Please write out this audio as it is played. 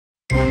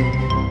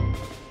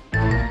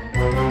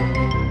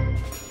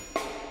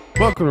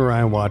Welcome to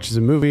Ryan Watches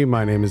a Movie.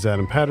 My name is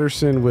Adam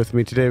Patterson. With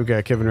me today, we've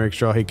got Kevin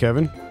Rakestraw. Hey,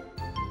 Kevin.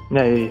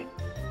 Hey.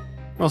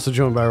 Also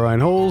joined by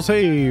Ryan Holes.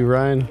 Hey,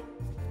 Ryan.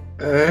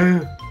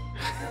 Yes.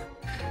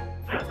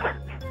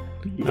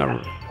 You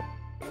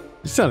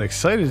sound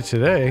excited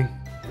today.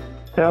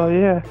 Hell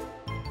yeah.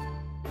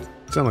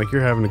 You sound like you're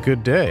having a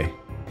good day.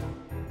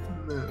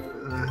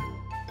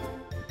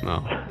 No.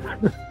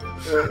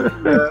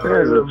 That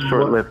was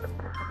short-lived.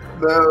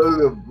 That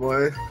was a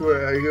voice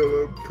where I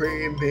go with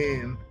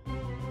preteen.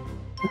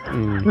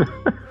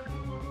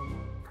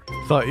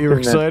 Thought you were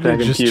excited.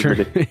 Just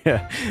puberty.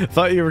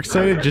 Thought you were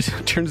excited.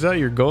 Just turns out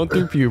you're going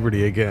through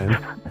puberty again.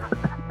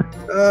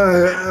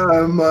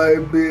 I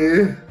might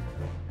be.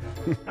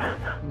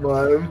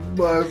 My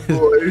voice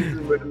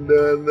has been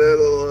doing that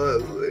a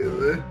lot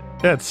lately.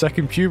 Yeah, it's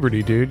second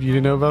puberty, dude. You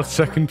didn't know about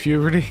second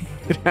puberty?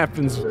 It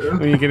happens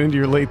when you get into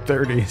your late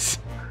 30s.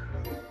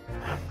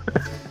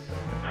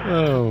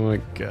 Oh my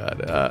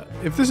god.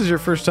 If this is your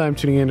first time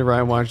tuning in to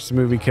Ryan Watches a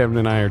Movie, Kevin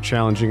and I are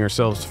challenging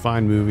ourselves to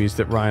find movies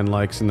that Ryan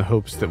likes in the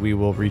hopes that we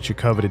will reach a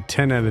coveted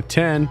 10 out of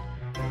 10.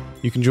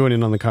 You can join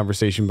in on the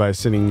conversation by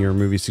sending your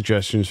movie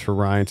suggestions for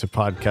Ryan to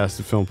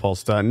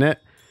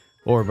podcast@filmpulse.net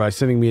or by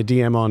sending me a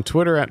DM on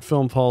Twitter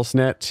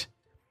 @filmpulsenet.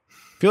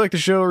 If you like the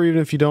show, or even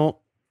if you don't,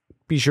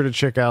 be sure to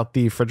check out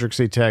the Frederick's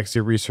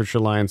Ataxia Research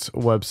Alliance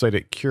website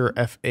at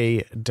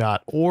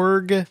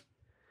curefa.org.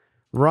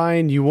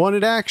 Ryan, you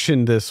wanted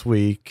action this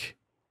week.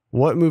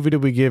 What movie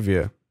did we give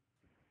you?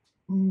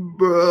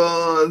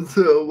 Brawl and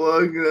Cell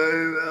Block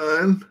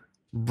 99.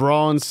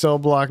 Brawl and Cell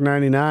Block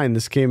 99.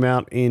 This came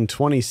out in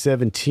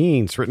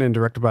 2017. It's written and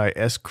directed by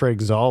S.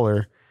 Craig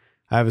Zoller.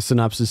 I have a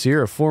synopsis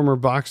here. A former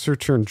boxer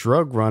turned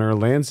drug runner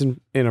lands in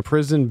a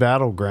prison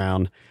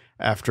battleground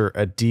after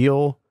a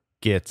deal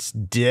gets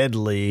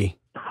deadly.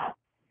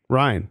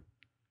 Ryan,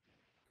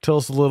 tell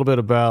us a little bit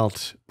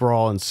about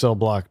Brawl and Cell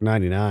Block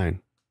 99.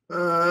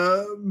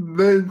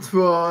 Vince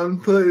Vaughn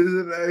plays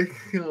an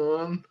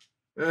ex-con,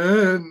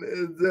 and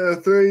it's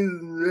after he's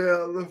in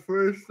jail the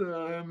first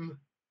time.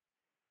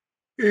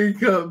 He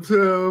comes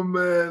home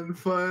and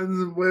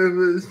finds a wife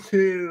is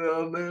cheating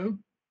on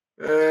him,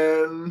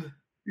 and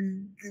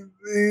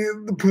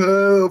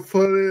the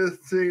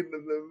funniest scene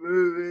in the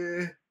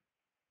movie,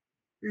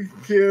 he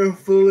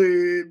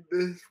carefully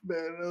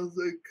dismantles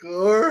a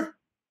car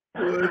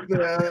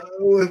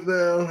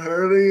without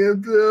hurting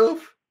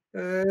himself.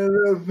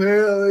 And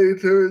apparently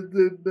turns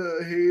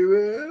into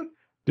He-Man.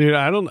 Dude,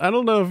 I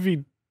don't know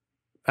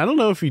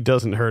if he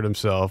doesn't hurt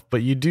himself,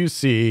 but you do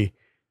see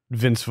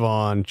Vince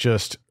Vaughn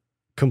just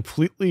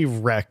completely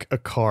wreck a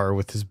car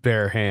with his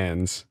bare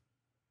hands.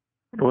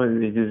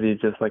 Is he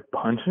just like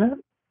punching it?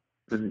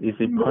 Is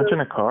he punching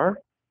a car?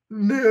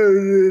 No,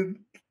 dude.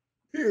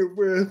 He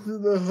breaks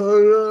the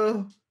hood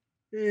off.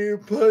 He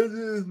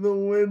punches the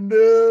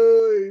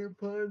window. He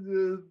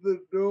punches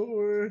the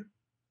door.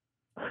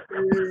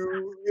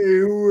 He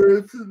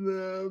rips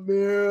the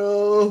mirror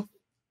off,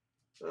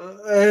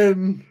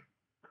 and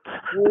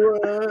when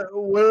I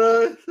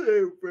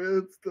say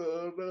rips the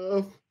hood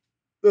off,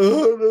 the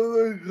hood of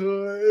the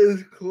car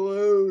is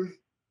closed,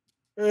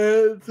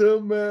 and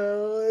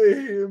somehow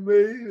he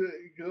makes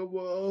it come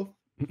off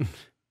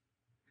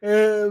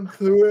and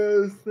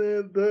throws the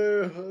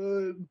entire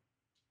hood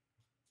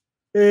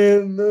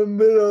in the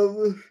middle of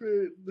the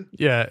street.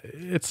 Yeah,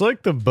 it's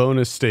like the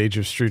bonus stage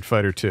of Street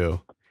Fighter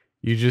 2.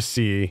 You just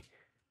see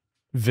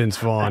Vince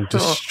Vaughn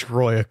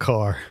destroy a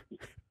car.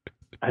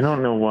 I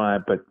don't know why,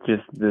 but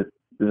just the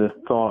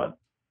thought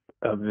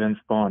of Vince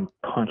Vaughn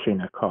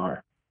punching a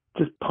car,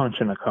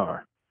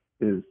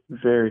 is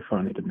very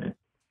funny to me.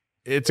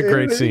 It's a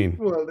great scene.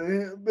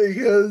 Funny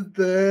because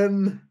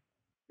then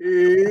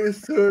he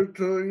starts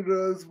talking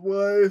to his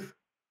wife,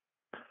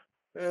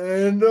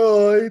 and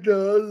all he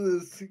does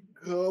is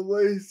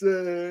calmly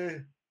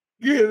say,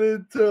 "Get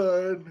it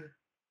done."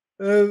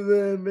 And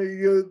then they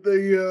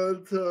go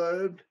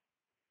outside,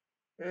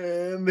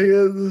 and he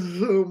has a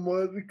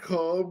somewhat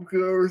calm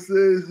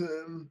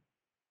conversation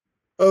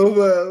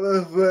about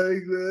the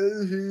fact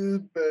that she's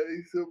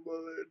betting some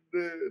other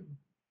dude.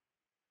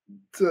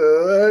 So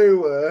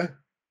anyway,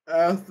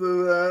 after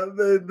that,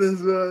 they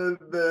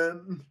decided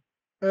then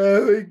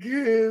having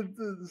kids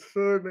and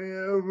starting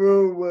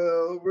over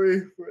will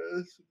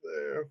refresh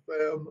their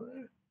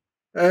family.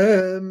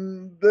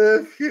 And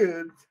their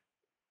kids,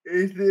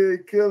 he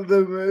killed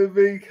the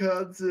movie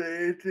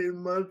concert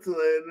 18 months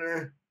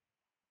later,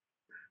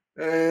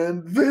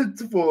 and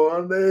Vince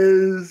Vaughn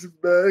is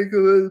back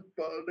with his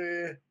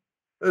body,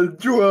 a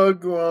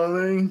drug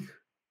running,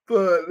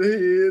 but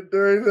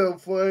during the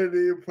fight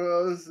he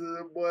promised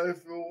his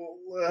wife it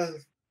won't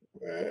last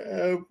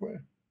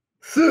forever.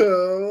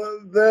 So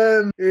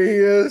then he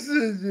goes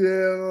to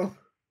jail,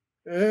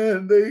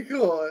 and they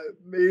call it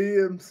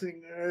medium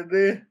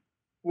security,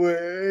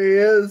 where he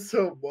has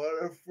somewhat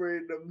of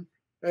freedom.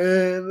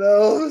 And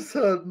all of a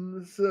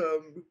sudden,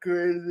 some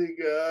crazy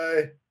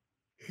guy,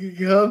 he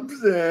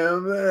comes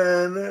in,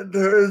 and it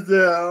turns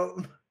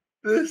out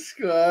this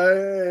guy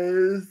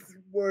is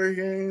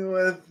working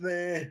with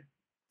the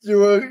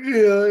drug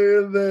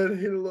dealer that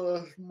he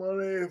lost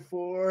money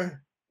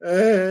for,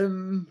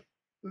 and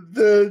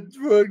the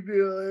drug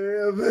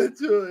dealer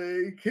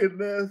eventually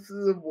kidnaps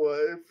his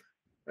wife,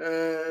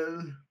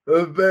 and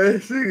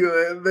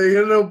basically they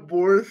get an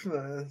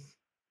abortion.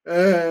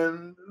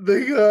 And the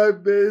guy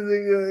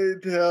basically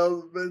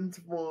tells Vince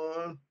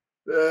Vaughn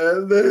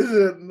that there's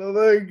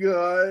another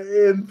guy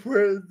in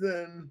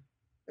prison,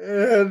 in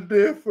a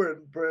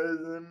different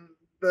prison,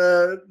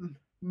 that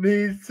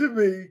needs to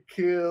be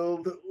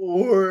killed,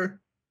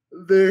 or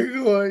they're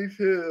going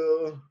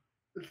to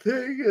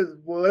take his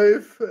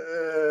wife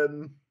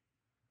and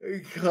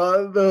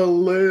cut the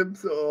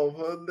limbs off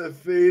of the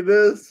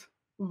fetus,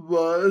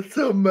 but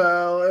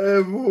somehow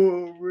it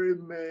will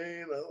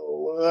remain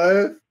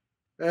alive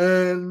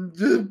and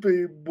just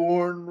be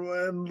born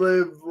and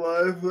live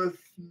life with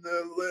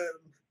no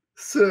limbs.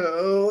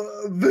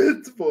 So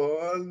Vince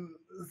Vaughn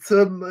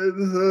suddenly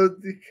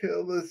decides to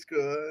kill this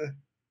guy.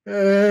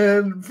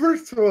 And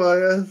first of all,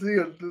 he has to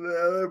go to the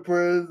other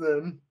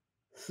prison.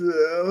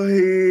 So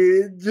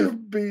he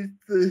just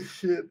beats the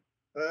shit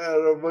out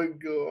of a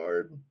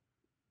guard.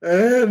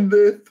 And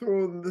they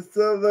throw this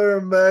other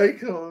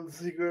Malcolm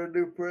to go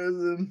to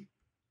prison.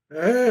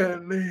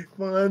 And he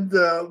finds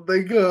out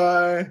the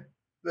guy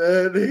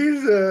that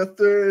he's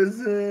after is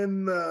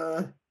in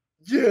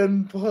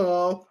Gen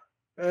Pop,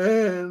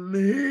 and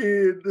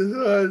he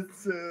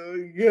decides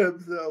to get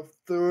himself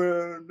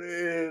thrown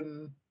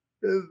in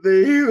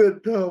the even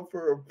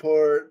tougher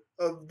part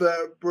of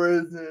that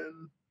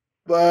prison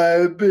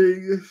by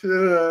being shot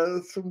out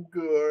of some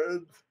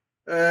guards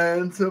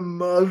and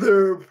some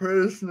other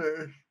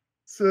prisoners.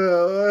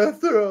 So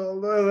after all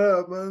that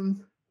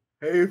happens,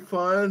 he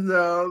finds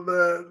out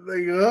that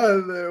the guy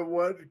that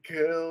was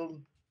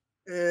killed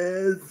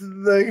is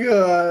the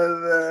guy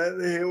that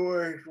he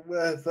worked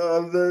with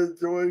on the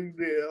drug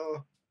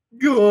deal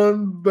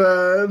gone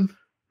bad,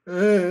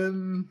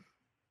 and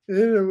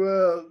he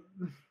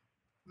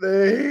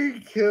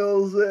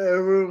kills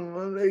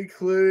everyone,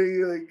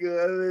 including the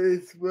guy that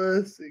he's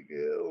supposed to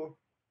kill.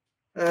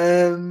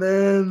 And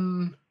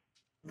then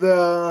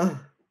the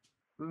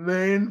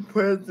main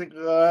prison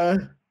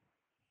guy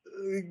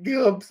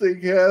comes to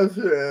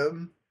capture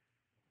him,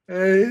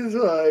 and he's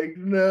like,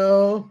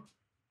 no,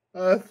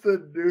 I have to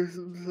do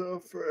some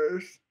stuff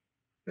first.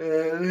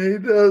 And he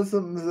does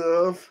some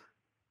stuff,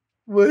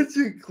 which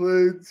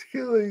includes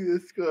killing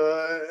this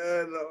guy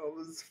and all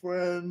his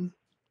friends.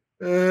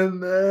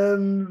 And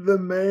then the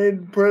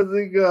main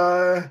prison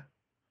guy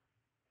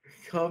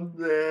comes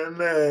in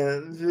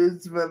and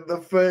shoots him in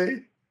the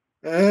face,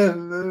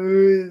 and the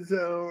movie's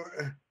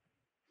over.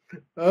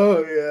 Oh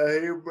yeah,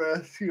 he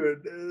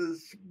rescued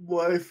his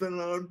wife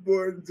and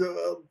unborn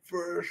child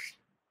first,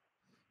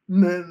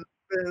 and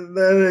then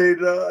he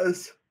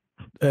dies.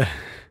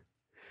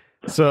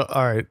 So,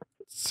 all right.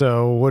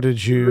 So, what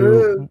did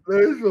you?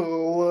 There's a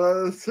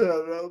lot of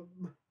setup.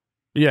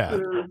 Yeah,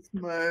 There's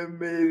my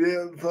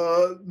immediate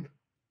thought.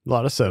 a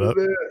lot of setup.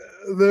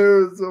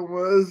 There's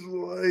almost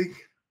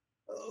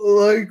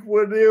like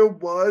when you're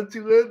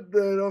watching it,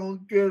 they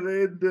don't get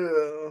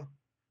into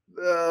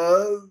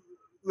the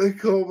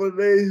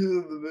culmination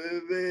of the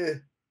movie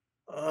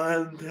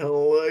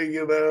until like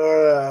an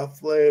hour and a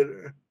half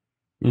later.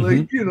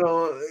 Like,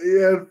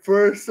 at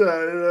first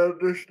I didn't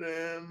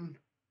understand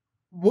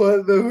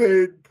what the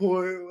main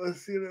point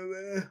was gonna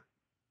be,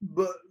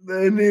 but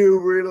then you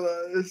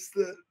realize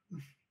that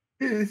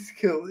he's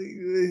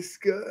killing these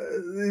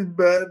guys, these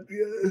bad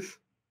guys.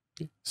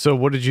 So,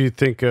 what did you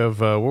think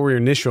of? What were your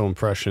initial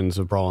impressions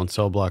of Brawl in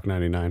Cell Block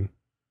 99?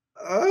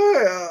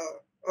 I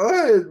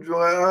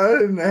enjoy it. I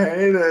didn't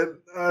hate it.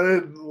 I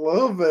didn't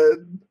love it.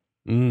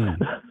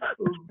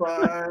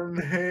 But I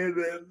didn't hate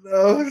it.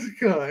 I was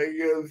kind of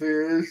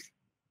confused.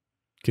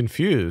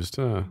 Confused,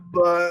 huh?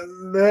 But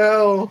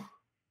now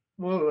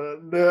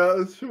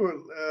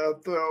shortly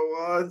after I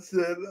watched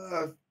it,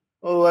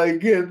 I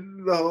like it,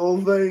 the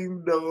whole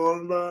thing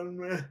dawned on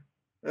me.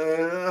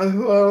 And I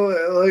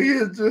felt like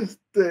it just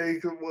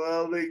takes a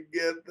while to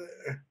get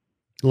there.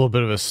 A little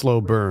bit of a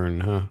slow burn,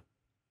 huh?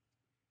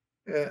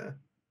 Yeah.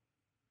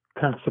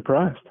 Kind of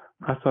surprised.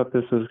 I thought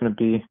this was going to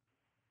be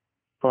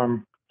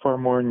far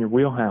more in your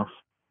wheelhouse.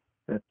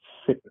 That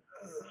sick,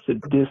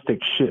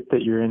 sadistic shit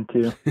that you're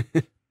into.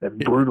 That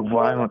brutal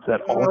violence,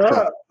 that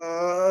ultra.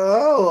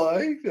 I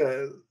like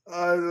it.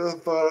 I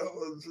just thought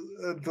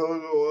it took a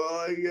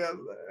while to get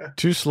there.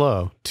 Too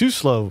slow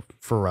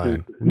for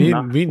Ryan. We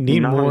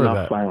need not more of enough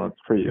that violence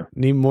for you.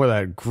 Need more of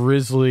that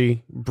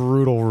grisly,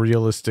 brutal,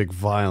 realistic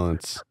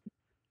violence.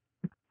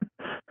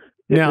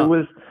 Now, it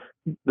was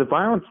the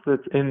violence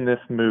that's in this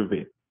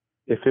movie.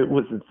 If it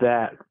was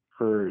that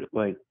for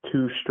like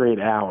 2 straight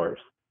hours,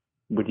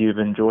 would you have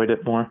enjoyed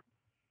it more?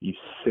 You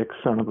sick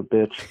son of a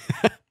bitch.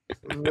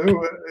 No,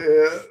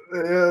 yes,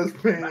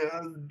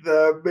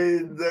 that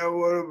means there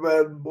would have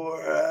been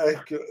more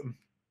action.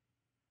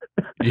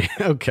 Yeah,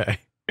 okay.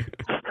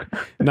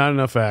 Not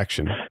enough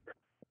action.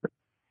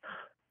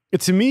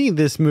 To me,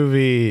 this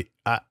movie,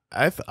 I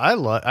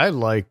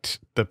liked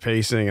the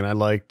pacing, and I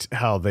liked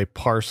how they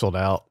parceled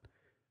out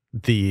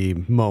the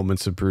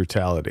moments of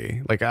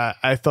brutality. Like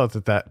I thought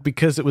that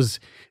because it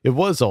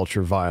was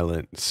ultra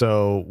violent.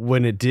 So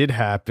when it did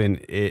happen,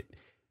 it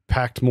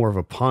packed more of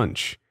a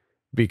punch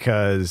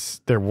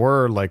because there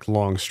were like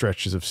long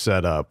stretches of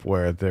setup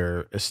where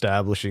they're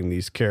establishing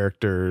these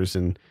characters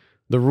and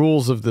the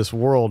rules of this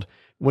world.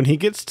 When he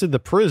gets to the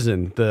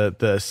prison,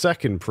 the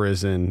second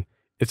prison,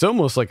 it's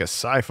almost like a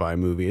sci-fi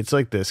movie. It's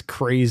like this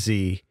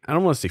crazy, I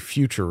don't want to say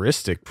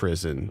futuristic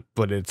prison,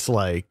 but it's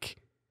like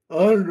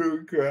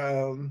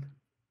underground.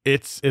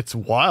 It's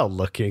wild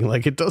looking.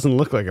 Like it doesn't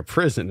look like a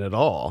prison at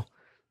all.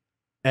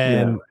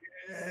 And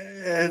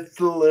it's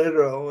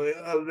literally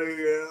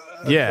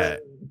underground. Yeah.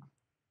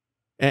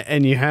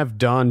 And you have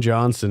Don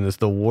Johnson as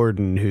the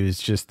warden, who's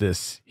just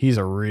he's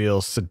a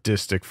real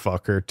sadistic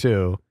fucker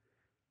too.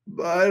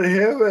 But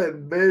him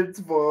and Vince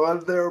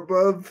Vaughn, they're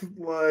both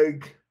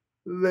like,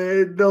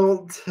 they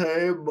don't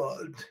say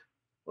much.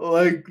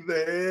 Like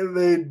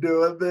they do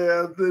what they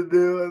have to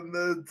do and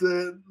that's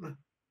it.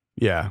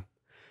 Yeah.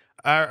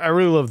 I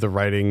really love the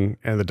writing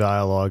and the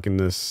dialogue in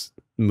this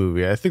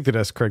movie. I think that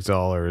S. Craig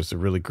Zahler is a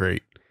really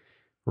great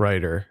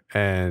writer,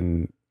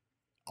 and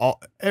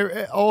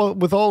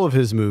with all of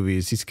his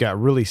movies, he's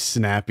got really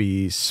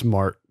snappy,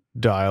 smart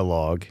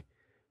dialogue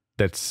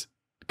that's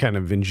kind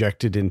of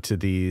injected into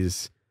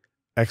these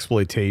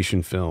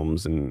exploitation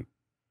films, and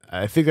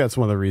I think that's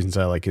one of the reasons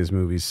I like his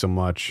movies so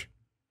much.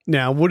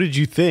 Now, what did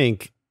you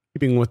think,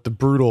 keeping with the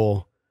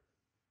brutal,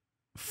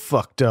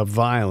 fucked up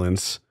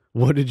violence,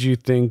 what did you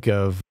think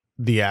of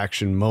the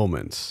action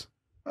moments?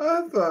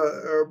 I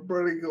thought they were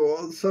pretty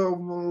cool.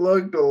 Some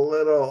looked a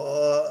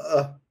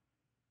little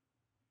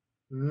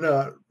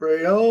not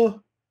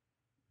real.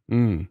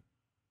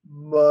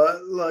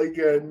 But like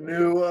I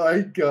knew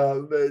I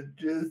got the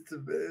gist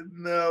of it.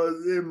 And that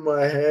was in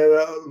my head.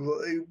 I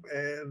was like,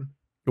 man.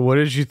 What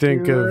did you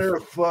think where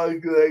the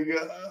fuck they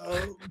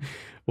go?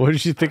 What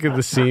did you think of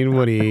the scene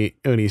when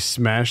he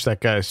smashed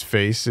that guy's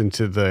face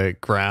into the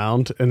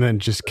ground and then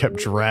just kept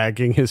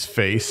dragging his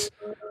face?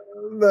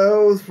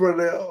 That was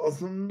pretty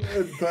awesome.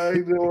 In fact,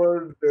 it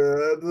was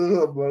good,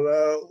 but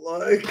I don't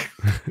like.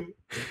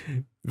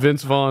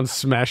 Vince Vaughn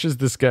smashes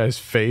this guy's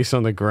face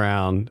on the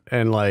ground,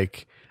 and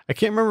like I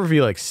can't remember if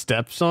he like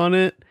steps on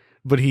it,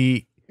 but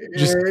he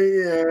just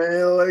he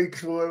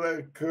likes when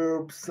I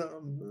curb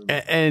something.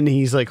 And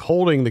he's like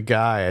holding the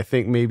guy. I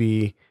think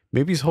maybe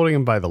he's holding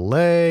him by the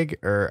leg,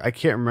 or I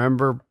can't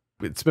remember.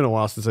 It's been a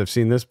while since I've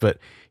seen this, but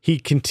he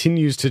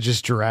continues to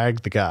just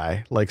drag the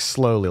guy like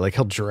slowly, like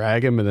he'll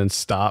drag him and then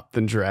stop,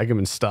 then drag him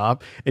and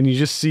stop. And you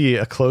just see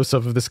a close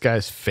up of this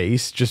guy's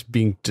face just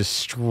being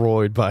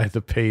destroyed by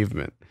the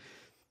pavement.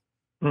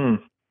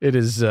 It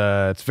is,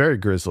 it's very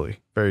grisly,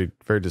 very,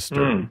 very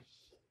disturbing.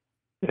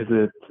 Is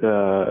it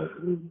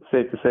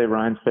safe to say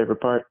Ryan's favorite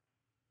part? Is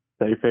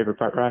that your favorite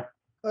part, Ryan?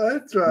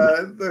 That's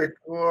right. The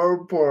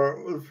core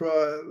part was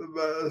probably the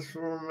best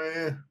for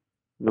me.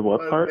 The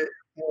what part?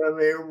 When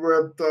he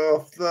ripped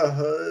off the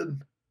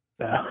hood.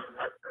 Yeah.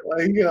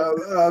 Like,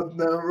 I've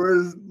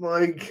never,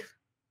 like,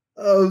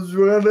 I was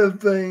running a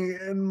thing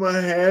in my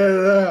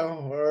head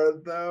how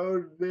hard that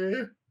would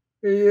be.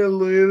 He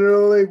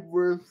literally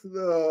ripped the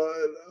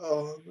hood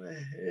off the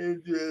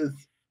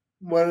hinges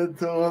when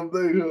it's on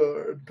the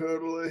car.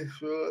 Totally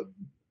shut.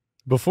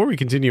 Before we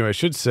continue, I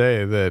should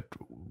say that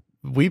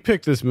we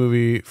picked this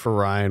movie for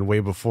Ryan way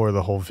before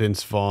the whole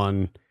Vince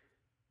Vaughn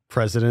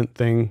president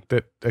thing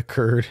that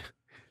occurred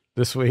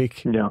this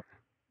week. Yeah.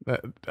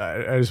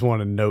 I just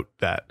want to note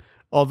that.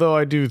 Although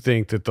I do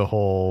think that that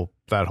whole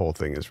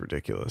thing is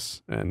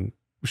ridiculous and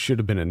should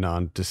have been a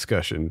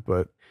non-discussion,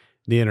 but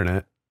the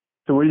internet.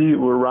 So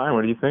Ryan,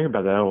 what do you think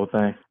about that whole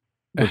thing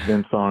with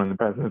Vince Vaughn and the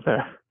president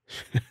there?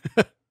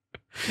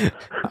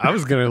 I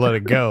was going to let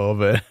it go,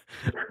 but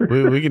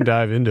we can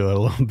dive into it a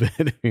little bit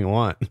if you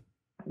want.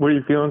 What are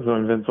your feelings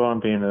on Vince Vaughn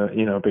being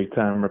a big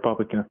time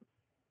Republican?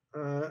 I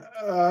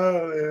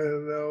don't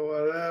even know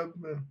what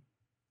happened.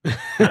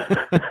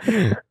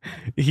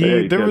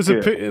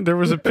 There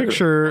was a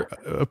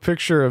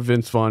picture of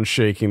Vince Vaughn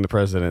shaking the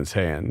president's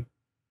hand.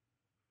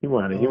 He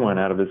went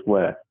out of his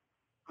way.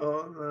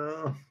 Oh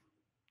no.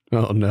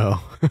 Oh no.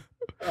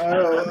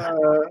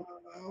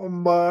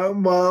 My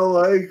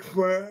leg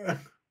for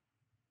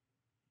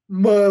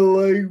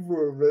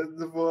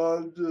Vince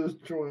Vaughn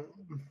just went.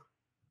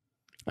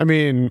 I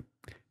mean,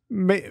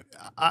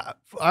 I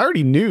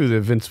already knew that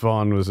Vince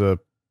Vaughn was a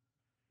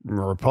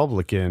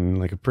Republican,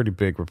 like a pretty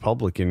big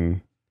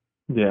Republican.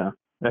 Yeah.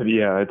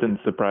 It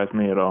didn't surprise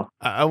me at all.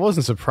 I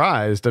wasn't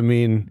surprised. I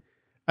mean,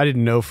 I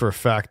didn't know for a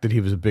fact that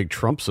he was a big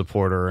Trump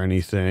supporter or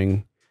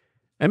anything.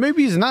 And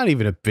maybe he's not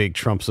even a big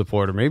Trump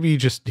supporter. Maybe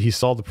he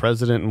saw the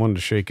president and wanted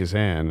to shake his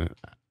hand.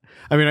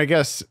 I mean, I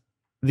guess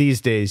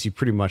these days you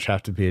pretty much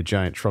have to be a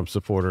giant Trump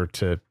supporter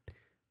to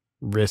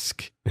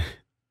risk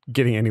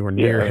getting anywhere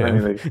near him. I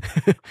mean,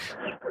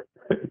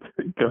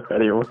 go out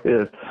of your way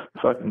to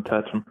fucking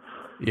touch him.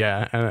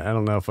 Yeah, I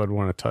don't know if I'd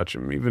want to touch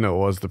him, even though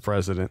it was the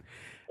president.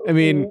 I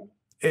mean,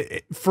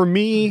 for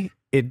me,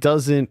 it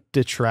doesn't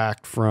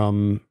detract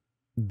from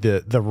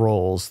the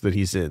roles that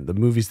he's in, the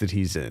movies that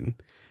he's in.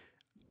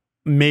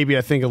 maybe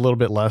I think a little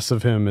bit less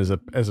of him as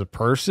a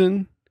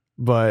person,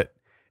 but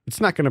it's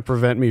not going to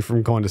prevent me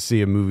from going to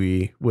see a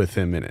movie with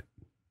him in it.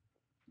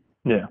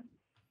 Yeah.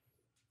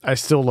 I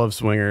still love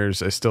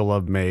Swingers. I still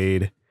love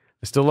Made.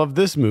 I still love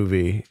this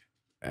movie.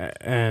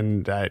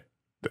 And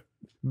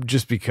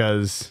just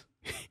because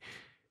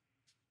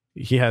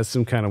he has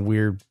some kind of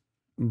weird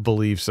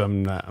beliefs,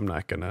 I'm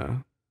not going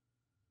to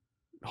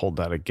hold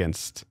that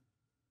against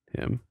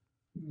him.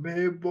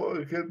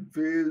 People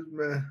confuse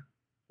me.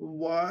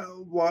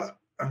 What?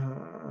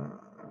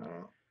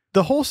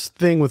 The whole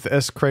thing with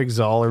S. Craig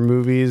Zoller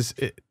movies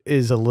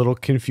is a little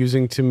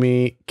confusing to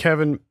me.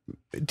 Kevin,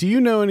 do you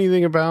know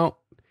anything about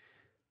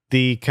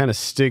the kind of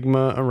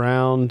stigma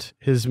around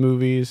his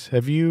movies?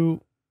 Have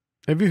you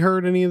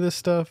heard any of this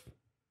stuff?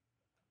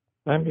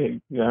 I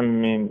mean,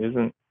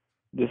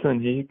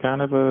 isn't he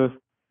kind of a?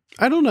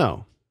 I don't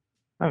know.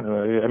 I don't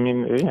know. I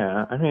mean,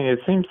 yeah. I mean, it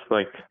seems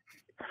like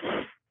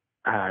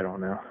I don't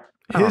know.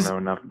 I don't know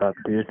enough about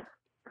the dude.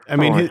 I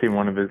mean, I've only seen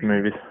one of his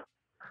movies.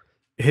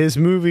 His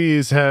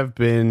movies have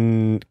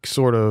been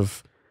sort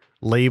of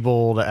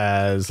labeled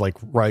as like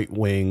right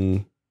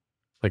wing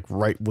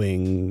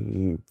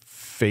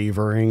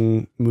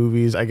favoring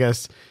movies. I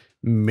guess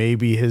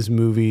maybe his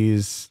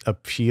movies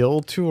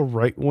appeal to a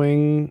right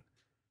wing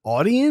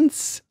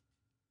audience.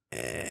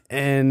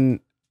 And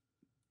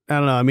I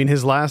don't know. I mean,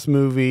 his last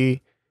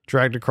movie,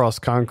 Dragged Across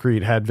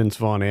Concrete, had Vince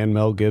Vaughn and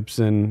Mel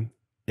Gibson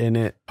in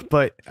it.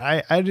 But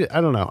I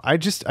don't know. I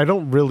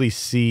don't really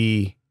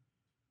see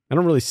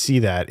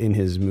that in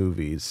his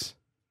movies.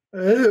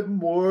 It had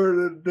more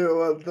to do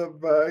with the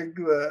fact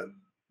that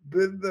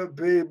the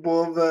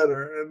people that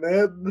are in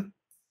it,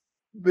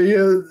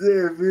 because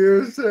if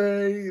you're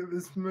saying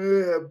this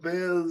movie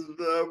appeals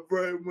to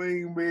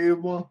right-wing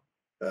people,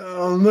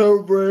 I'm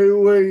not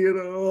right-wing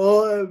at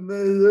all, and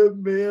this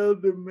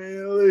appealed to me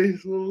at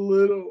least a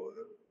little.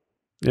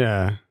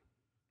 Yeah.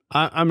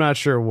 I'm not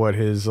sure what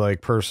his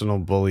like personal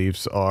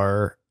beliefs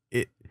are.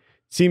 It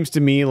seems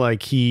to me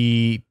like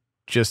he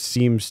just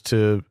seems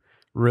to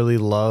really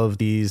love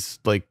these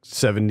like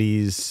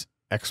 70s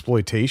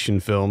exploitation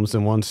films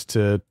and wants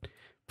to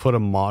put a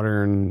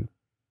modern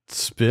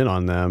spin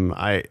on them.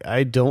 I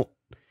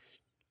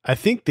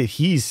think that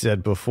he's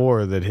said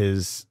before that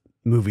his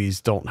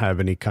movies don't have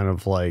any kind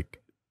of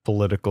like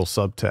political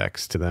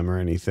subtext to them or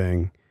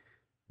anything,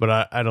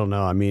 but I don't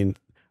know. I mean,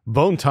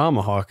 Bone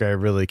Tomahawk, I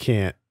really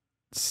can't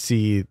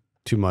see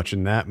too much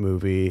in that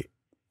movie.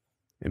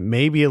 And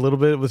maybe a little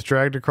bit with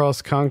Dragged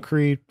Across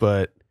Concrete,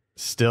 but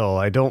still,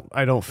 I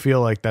don't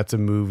feel like that's a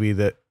movie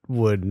that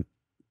would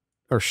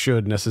or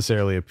should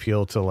necessarily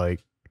appeal to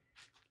like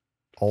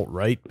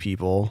alt-right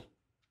people.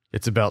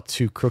 It's about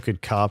two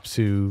crooked cops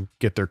who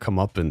get their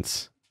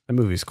comeuppance. That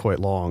movie's quite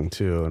long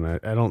too, and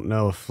I don't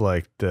know if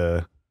like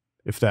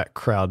if that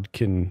crowd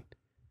can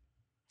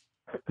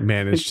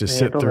manage to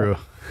sit through.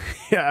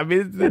 Yeah, I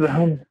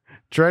mean,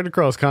 Dragged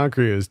Across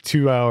Concrete is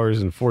 2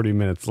 hours and 40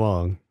 minutes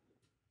long.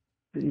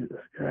 Jesus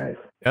Christ.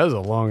 That was a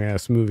long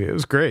ass movie. It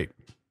was great,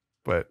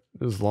 but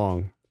it was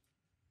long.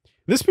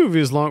 This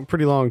movie is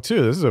pretty long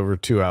too. This is over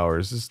 2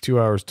 hours. This is 2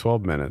 hours,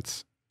 12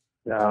 minutes.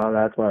 No,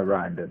 that's why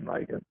Ryan didn't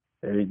like it.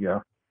 There you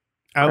go.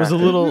 I was a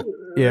little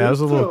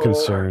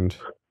concerned.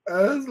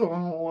 That's a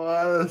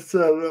lot of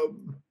setup,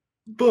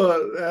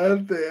 but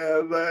at the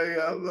end, I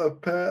got the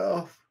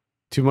payoff.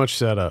 Too much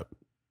setup,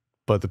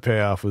 but the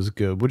payoff was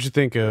good. What'd you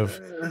think of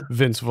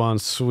Vince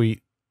Vaughn's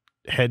sweet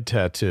head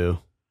tattoo?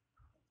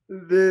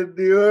 Did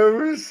you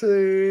ever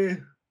see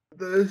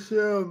the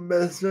show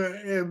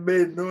Mr. In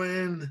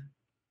Between?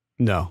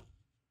 No.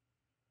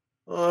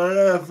 On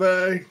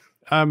FX?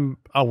 I'm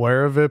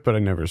aware of it, but I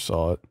never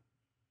saw it.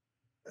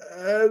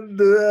 And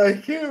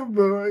I can't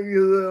remember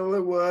because I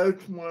only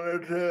watched one or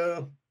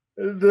two.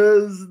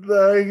 Does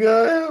that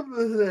guy have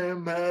the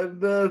same head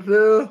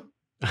tattoo?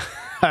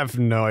 I have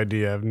no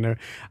idea.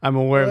 I'm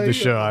aware of the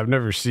show. I've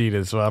never seen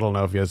it, so I don't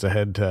know if he has a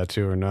head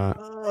tattoo or not.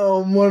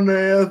 I'm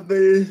wondering if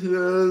these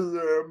shows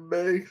are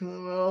based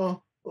on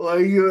all. Like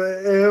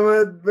the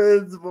Emmett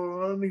Vince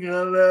Vaughn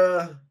kind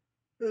of,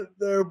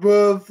 they're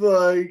both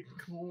like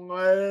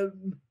quiet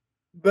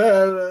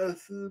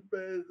badasses,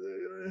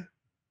 basically.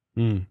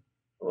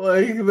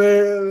 Like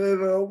they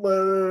don't let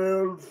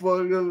anyone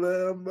fuck with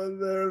them, but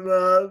they're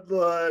not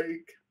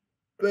like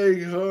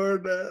big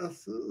hard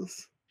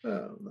asses. I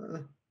don't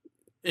know.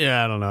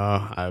 Yeah, I don't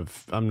know.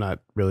 I'm not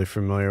really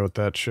familiar with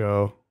that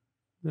show.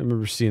 I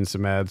remember seeing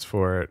some ads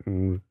for it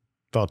and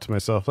thought to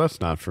myself, that's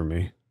not for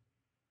me.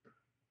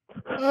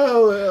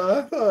 Oh,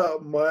 I thought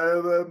it might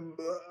have been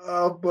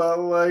up, but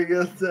like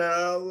I said,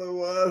 I only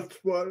watched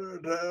one or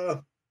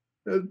two.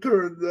 It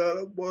turns out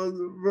it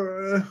wasn't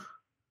for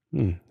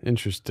me.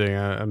 Interesting.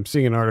 I'm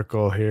seeing an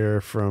article here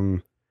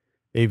from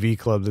AV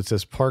Club that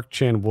says Park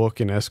Chan-wook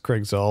and S.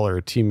 Craig Zoller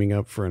are teaming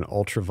up for an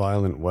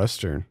ultra-violent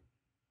Western.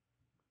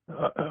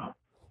 Uh-oh.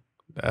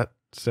 That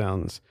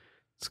sounds...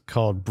 It's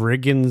called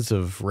Brigands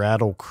of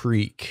Rattle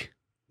Creek.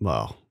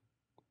 Well,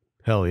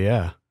 hell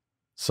yeah.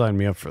 Sign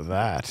me up for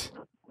that.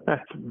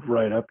 That's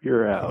right up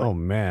your alley. Oh,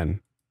 man.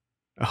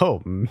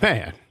 Oh,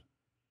 man.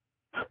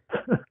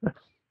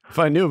 If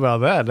I knew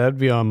about that, that'd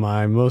be on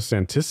my most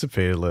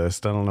anticipated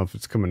list. I don't know if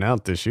it's coming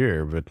out this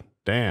year, but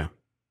damn.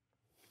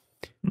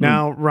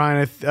 Now,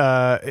 Ryan,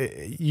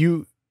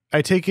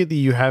 I take it that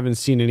you haven't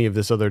seen any of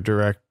this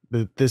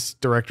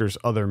director's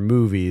other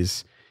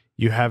movies.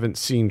 You haven't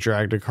seen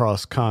Dragged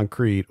Across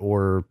Concrete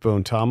or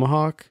Bone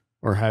Tomahawk,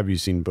 or have you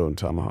seen Bone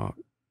Tomahawk?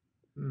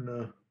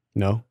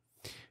 No.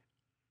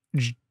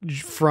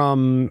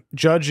 From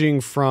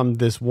judging from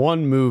this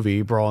one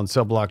movie, Brawl in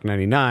Cell Block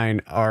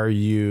 99, are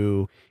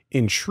you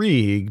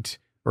intrigued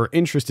or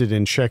interested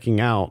in checking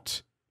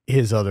out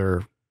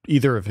either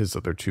of his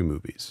other two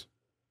movies?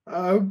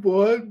 I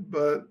would,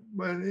 but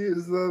when you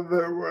said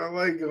there were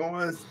like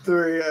almost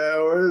 3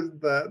 hours,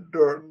 that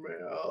turned me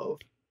off.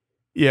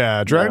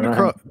 Yeah,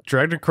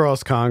 Dragged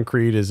Across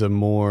Concrete is a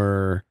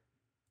more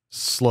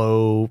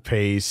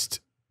slow-paced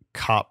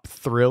cop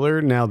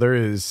thriller. Now, there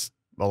is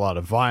a lot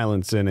of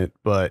violence in it,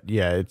 but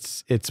yeah,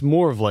 it's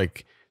more of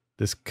like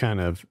this kind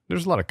of,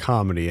 there's a lot of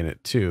comedy in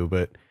it too,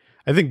 but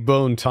I think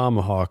Bone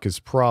Tomahawk is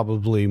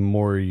probably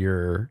more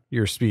your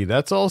speed.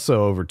 That's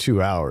also over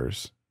 2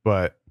 hours,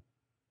 but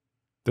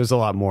there's a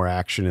lot more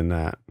action in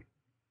that.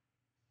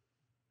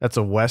 That's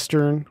a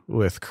Western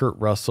with Kurt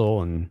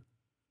Russell and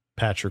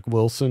Patrick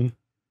Wilson.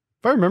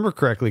 If I remember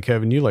correctly,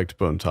 Kevin, you liked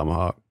Bone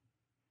Tomahawk.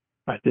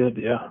 I did,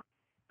 yeah.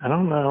 I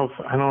don't know if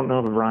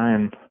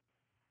Ryan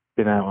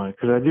did that one,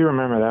 because I do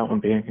remember that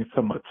one being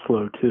somewhat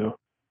slow too.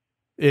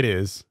 It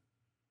is.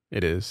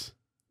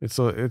 It's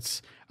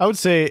I would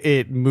say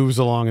it moves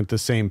along at the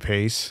same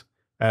pace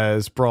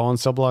as Brawl in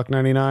Cell Block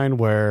 99,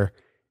 where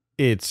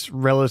it's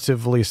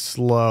relatively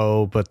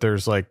slow, but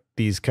there's like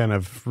these kind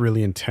of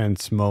really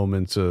intense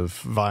moments of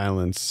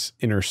violence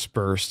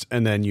interspersed,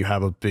 and then you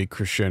have a big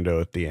crescendo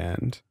at the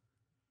end.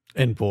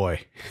 And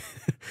boy,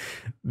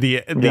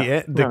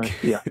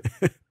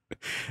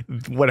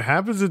 what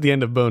happens at the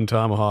end of Bone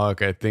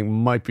Tomahawk, I think,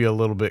 might be a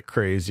little bit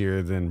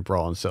crazier than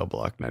Brawl in Cell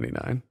Block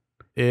 99.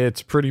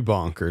 It's pretty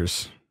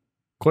bonkers.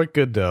 Quite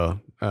good though.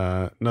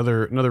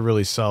 Another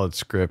really solid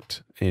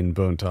script in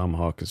Bone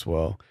Tomahawk as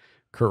well.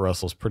 Kurt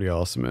Russell's pretty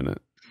awesome in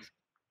it.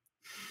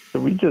 So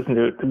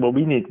what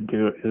we need to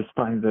do is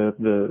find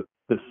the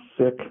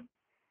sick,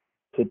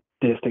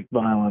 sadistic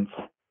violence,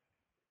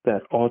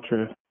 that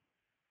ultra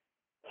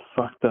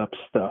fucked up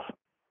stuff,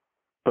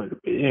 but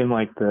in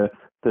like the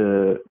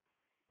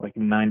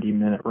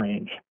 90-minute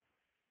range,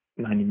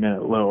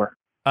 90-minute lower.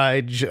 I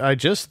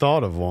just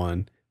thought of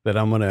one that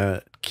I'm going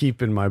to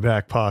keep in my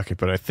back pocket,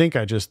 but I think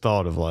I just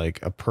thought of like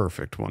a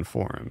perfect one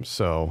for him.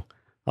 So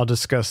I'll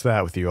discuss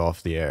that with you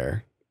off the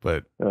air.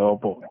 But oh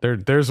boy,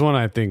 there's one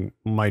I think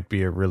might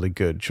be a really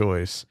good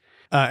choice.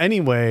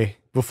 Anyway,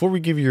 before we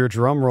give you your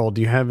drum roll,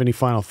 do you have any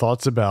final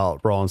thoughts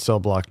about Brawl in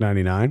Cell Block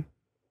 99?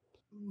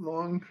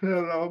 Long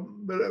setup,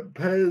 but it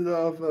pays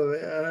off at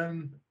the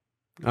end.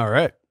 All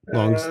right.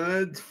 And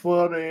it's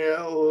funny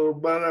a little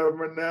bit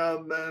every now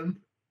and then.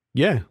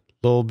 Yeah,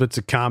 little bits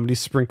of comedy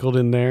sprinkled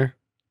in there.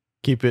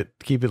 Keep it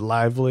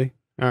lively.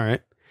 All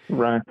right.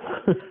 Ryan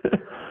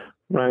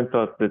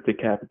thought the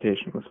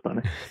decapitation was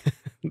funny.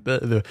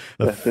 the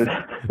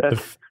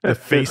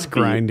face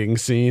grinding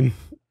scene.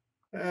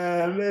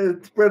 And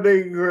it's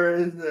pretty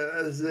crazy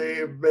to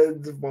see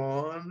Vince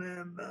Vaughn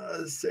in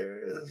a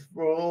serious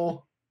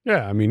role.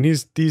 Yeah, I mean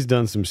he's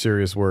done some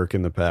serious work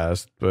in the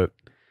past, but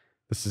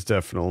this is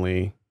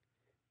definitely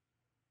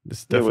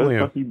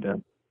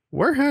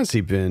Where has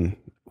he been?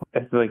 I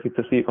feel like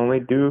does he only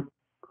do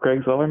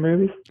Craig Zoller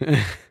movies?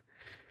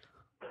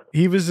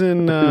 He was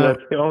in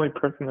that's the only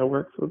person that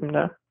works with him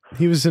now.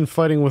 He was in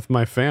Fighting with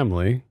My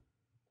Family.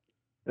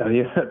 Oh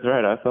yeah, that's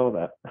right. I saw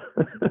that.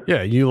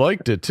 Yeah, you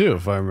liked it too,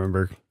 if I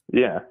remember.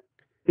 Yeah.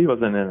 He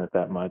wasn't in it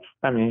that much.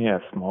 I mean, he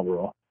had a small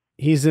role.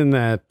 He's in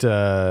that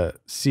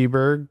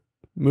Seberg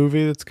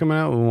movie that's coming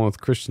out, the one with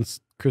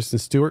Kristen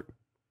Stewart.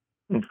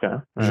 Okay.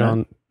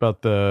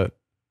 About the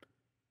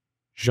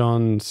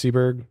Jean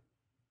Seberg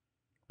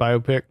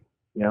biopic.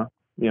 Yeah.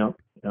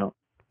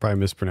 Probably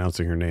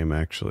mispronouncing her name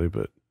actually,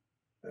 but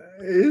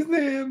isn't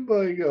it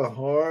like a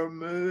horror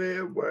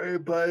movie where he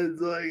plays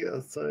like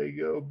a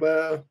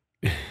psychopath?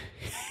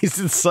 He's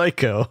in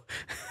Psycho.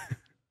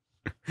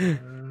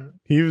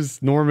 He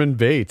was Norman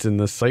Bates in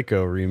the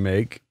Psycho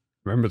remake.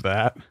 Remember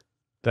that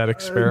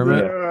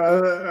experiment?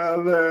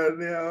 Are there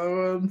any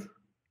other ones?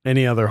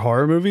 Any other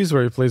horror movies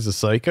where he plays a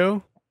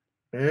psycho?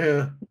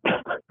 Yeah.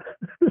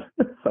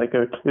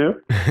 Psycho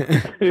 2?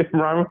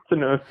 Ron wants to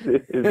know if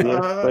is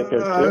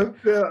Psycho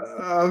 2.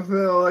 I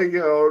feel like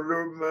I'll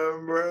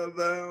remember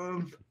that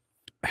one.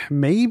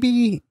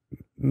 Maybe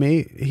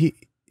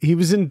he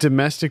was in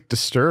Domestic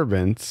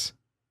Disturbance.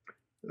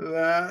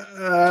 That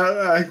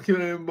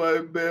actually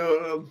might be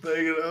what I'm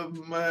thinking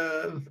of,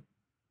 man.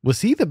 Was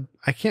he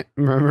I can't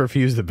remember if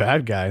he was the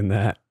bad guy in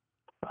that.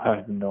 I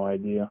have no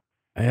idea.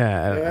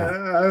 Yeah, I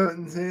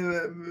haven't seen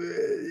that movie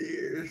in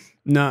years.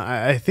 No,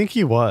 I think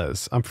he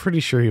was. I'm pretty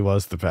sure he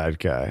was the bad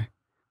guy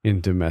in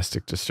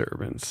Domestic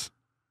Disturbance.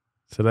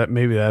 So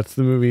maybe that's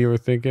the movie you were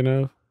thinking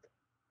of?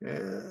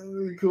 Yeah,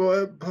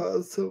 quite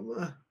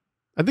possible.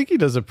 I think he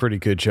does a pretty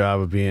good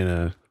job of being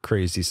a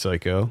crazy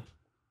psycho.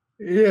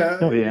 Yeah,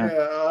 Oh, yeah.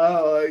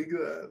 I like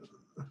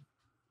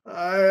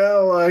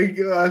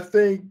that. I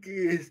think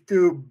he's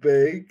too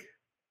big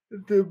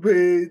to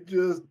be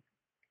just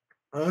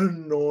a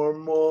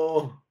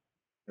normal,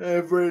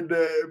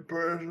 everyday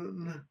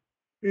person.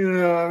 You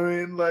know what I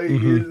mean? Like,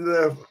 Hmm. is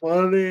that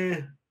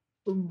funny?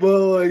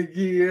 But, like,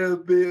 he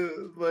can be,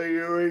 like,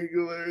 a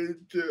regular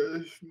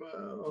Joe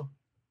Schmo.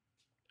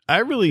 I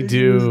really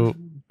do.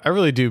 I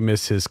really do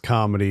miss his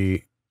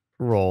comedy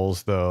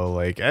roles, though.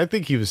 Like, I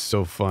think he was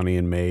so funny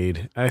and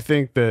Made. I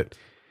think that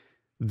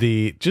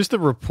the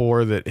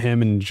rapport that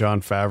him and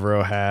Jon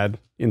Favreau had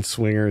in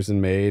Swingers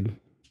and Made,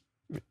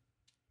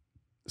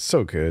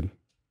 so good.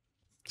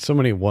 So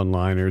many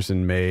one-liners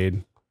in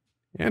Made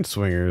and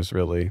Swingers,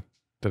 really,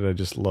 that I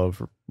just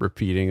love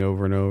repeating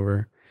over and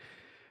over.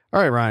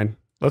 All right, Ryan,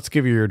 let's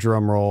give you your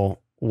drum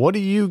roll. What do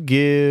you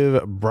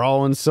give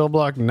Brawl in Cell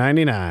Block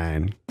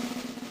 99?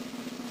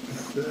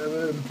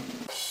 7.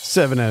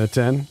 7 out of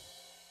 10.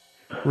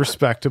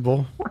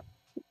 Respectable.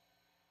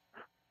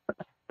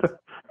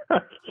 I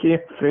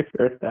can't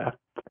figure it out.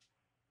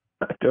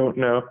 I don't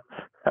know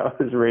how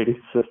his rating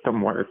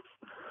system works.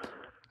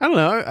 I don't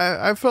know.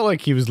 I felt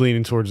like he was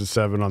leaning towards a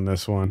 7 on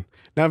this one.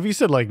 Now, if you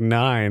said like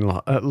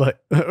 9, like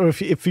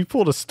if you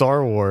pulled a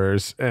Star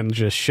Wars and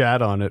just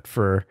shat on it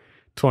for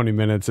 20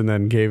 minutes and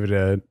then gave it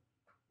a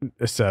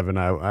 7,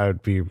 I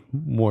would be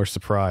more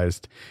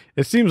surprised.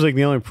 It seems like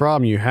the only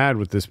problem you had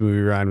with this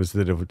movie, Ryan, was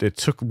that it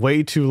took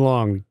way too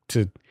long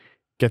to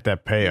get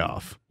that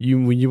payoff. You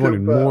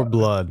wanted more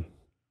blood.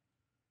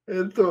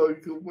 It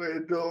took way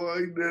too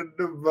long to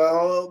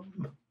develop.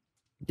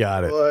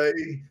 Got it.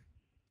 Like,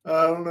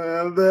 I don't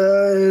know.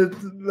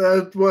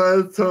 That's why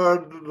it's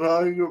hard to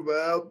talk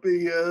about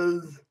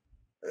because,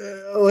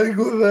 like,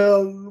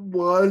 without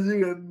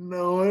watching and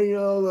knowing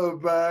all the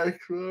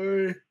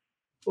backstory,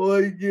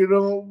 like, you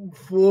don't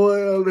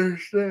fully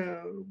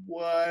understand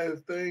why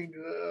things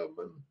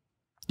happen.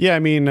 Yeah, I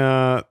mean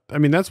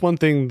that's one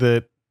thing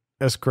that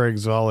S. Craig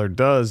Zoller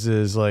does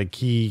is like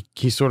he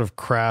sort of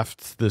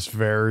crafts this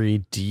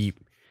very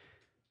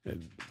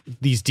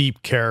these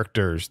deep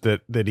characters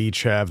that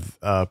each have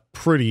a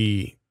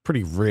pretty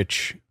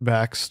rich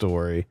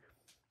backstory.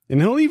 And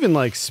he'll even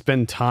like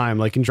spend time,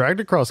 like in Dragged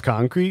Across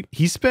Concrete,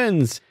 he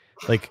spends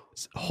like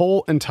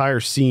whole entire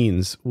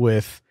scenes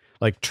with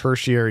like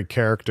tertiary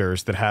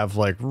characters that have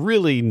like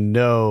really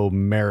no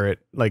merit,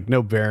 like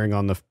no bearing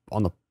on the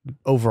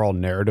overall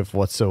narrative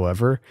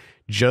whatsoever,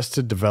 just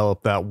to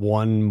develop that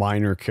one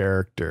minor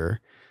character.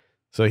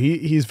 So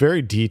he's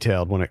very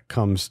detailed when it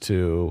comes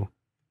to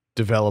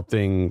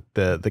developing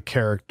the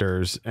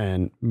characters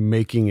and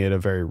making it a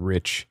very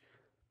rich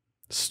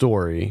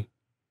story.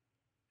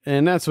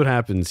 And that's what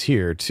happens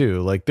here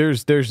too. Like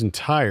there's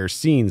entire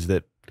scenes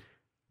that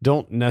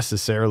don't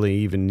necessarily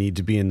even need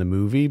to be in the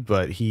movie,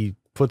 but he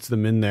puts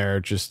them in there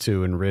just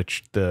to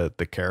enrich the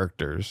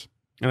characters.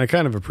 And I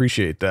kind of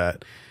appreciate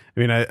that. I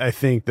mean, I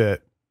think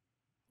that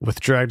with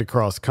Dragged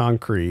Across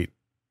Concrete,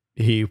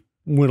 he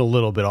went a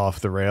little bit off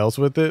the rails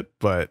with it,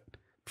 but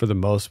for the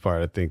most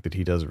part, I think that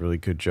he does a really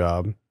good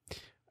job.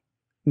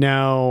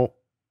 Now,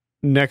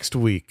 next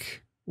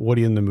week, what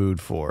are you in the mood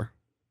for?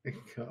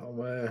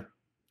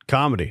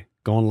 Comedy.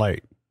 Going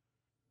light.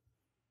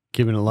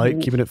 Keeping it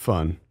light, keeping it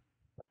fun.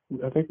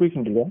 I think we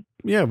can do that.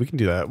 Yeah, we can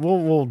do that.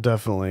 We'll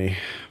definitely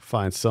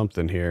find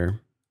something here.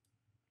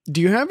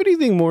 Do you have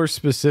anything more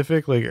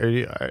specific? Like, are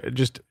you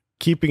just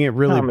keeping it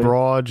really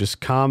broad,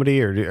 just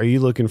comedy, or are you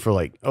looking for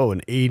like,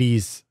 an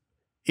 80s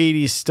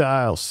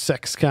style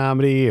sex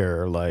comedy,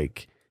 or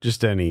like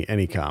just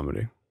any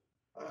comedy?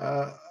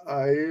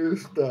 I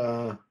used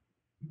to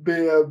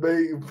be a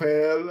big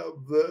fan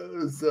of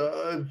those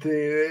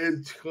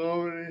teenage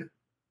comedy,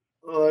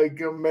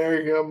 like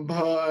American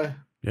Pie.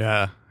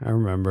 Yeah, I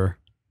remember.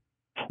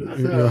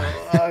 So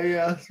I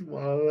guess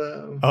one of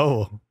them.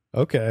 Oh,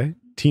 okay.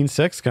 Teen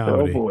sex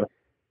comedy. Oh boy.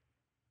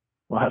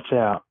 Watch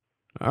out.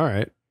 All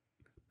right.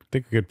 I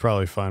think we could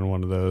probably find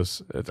one of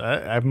those.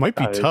 I might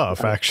be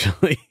tough,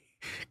 actually,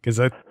 because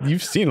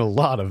you've seen a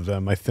lot of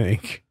them, I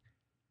think.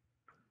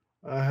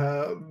 I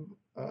have.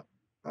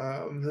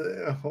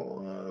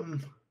 Hold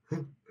on.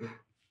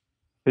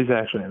 He's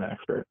actually an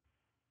expert.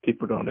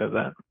 People don't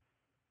know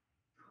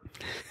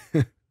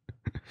that.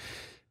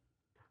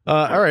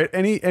 All right.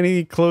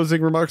 Any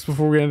closing remarks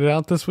before we end it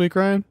out this week,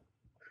 Ryan?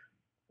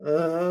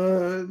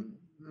 No.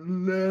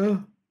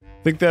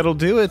 I think that'll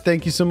do it.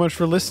 Thank you so much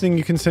for listening.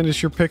 You can send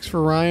us your picks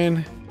for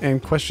Ryan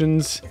and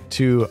questions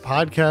to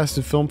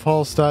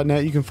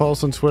podcast@filmpulse.net. You can follow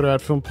us on Twitter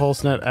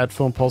 @filmpulsenet,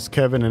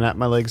 @filmpulsekevin, and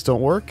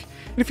 @mylegsdon'twork.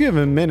 And if you have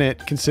a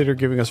minute, consider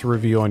giving us a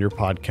review on your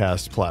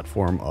podcast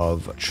platform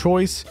of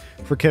choice.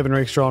 For Kevin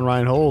Rakestraw and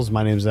Ryan Holes,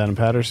 my name is Adam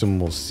Patterson.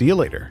 We'll see you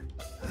later.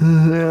 See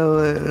you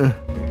later.